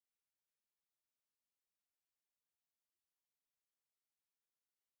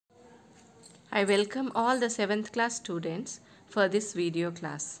I welcome all the 7th class students for this video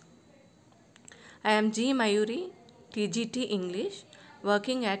class. I am G. Mayuri, TGT English,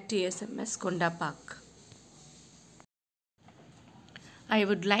 working at TSMS Konda Park. I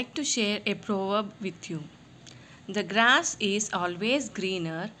would like to share a proverb with you. The grass is always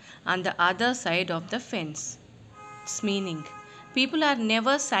greener on the other side of the fence. Its meaning: people are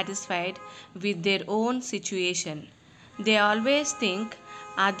never satisfied with their own situation. They always think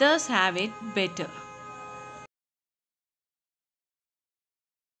others have it better.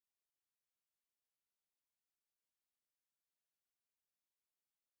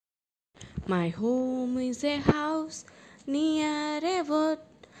 My home is a house near a wood.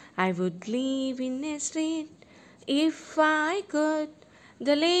 I would live in a street if I could.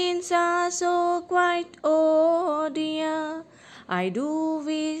 The lanes are so quiet, oh dear. I do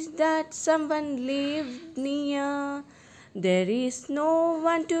wish that someone lived near. There is no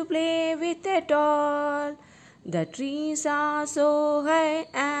one to play with at all. The trees are so high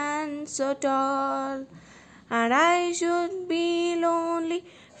and so tall, and I should be lonely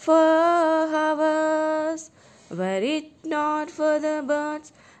for hours were it not for the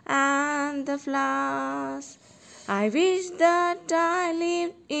birds and the flowers. I wish that I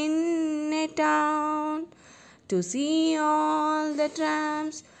lived in a town to see all the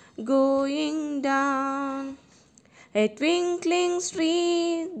trams going down. A twinkling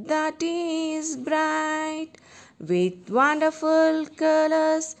street that is bright with wonderful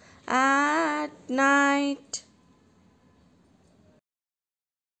colors at night.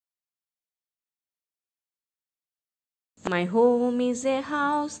 My home is a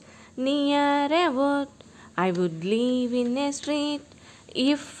house near a wood. I would live in a street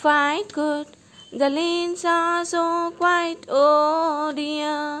if I could. The lanes are so quiet, oh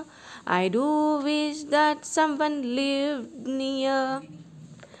dear. I do wish that someone lived near.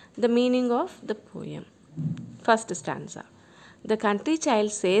 The meaning of the poem. First stanza. The country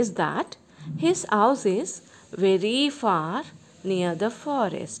child says that his house is very far near the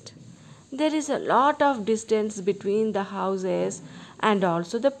forest. There is a lot of distance between the houses, and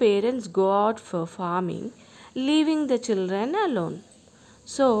also the parents go out for farming, leaving the children alone.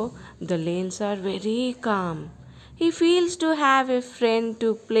 So the lanes are very calm. He feels to have a friend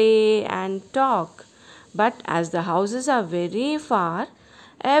to play and talk. But as the houses are very far,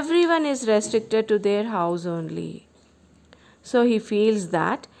 everyone is restricted to their house only. So he feels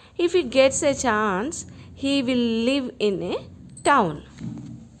that if he gets a chance, he will live in a town.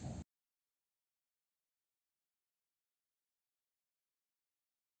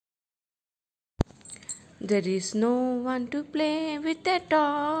 There is no one to play with at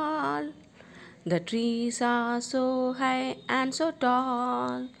all. The trees are so high and so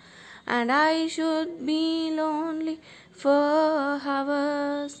tall, and I should be lonely for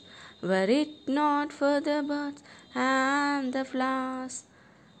hours were it not for the birds and the flowers.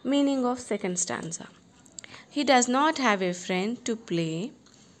 Meaning of second stanza. He does not have a friend to play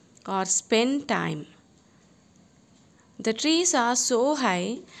or spend time. The trees are so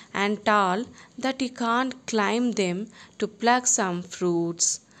high and tall that he can't climb them to pluck some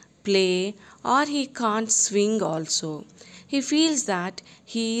fruits, play, or he can't swing also. He feels that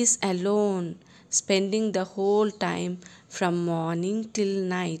he is alone, spending the whole time from morning till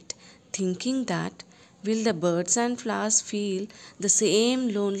night, thinking that will the birds and flowers feel the same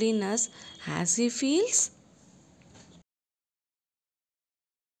loneliness as he feels?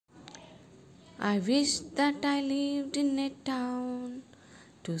 I wish that I lived in a town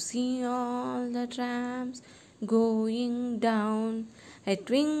to see all the trams going down. A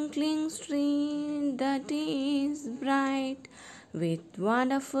twinkling street that is bright with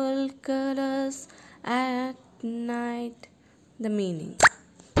wonderful colors at night. The meaning: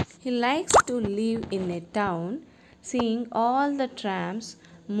 he likes to live in a town, seeing all the trams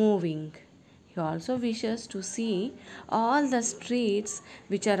moving. He also wishes to see all the streets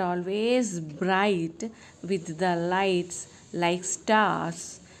which are always bright with the lights like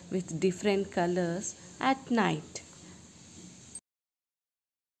stars with different colors at night.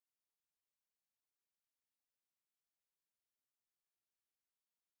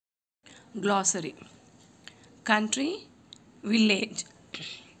 Glossary: country, village.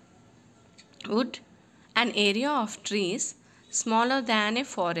 Wood, an area of trees smaller than a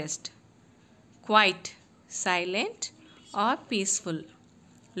forest. Quiet, silent or peaceful.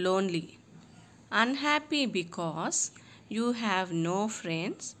 Lonely, unhappy because you have no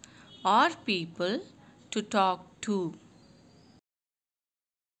friends or people to talk to.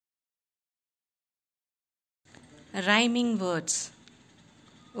 Rhyming words: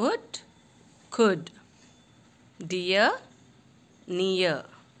 would, could, dear, near.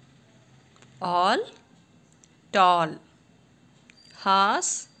 all, tall,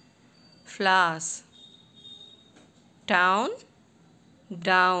 horse, flowers, town,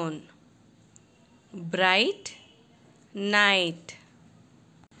 down, bright, night.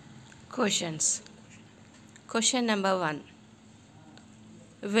 Questions. Question number 1.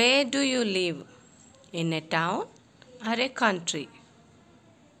 Where do you live? In a town or a country?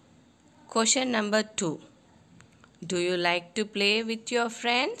 Question number 2. Do you like to play with your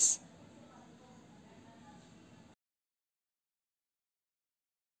friends?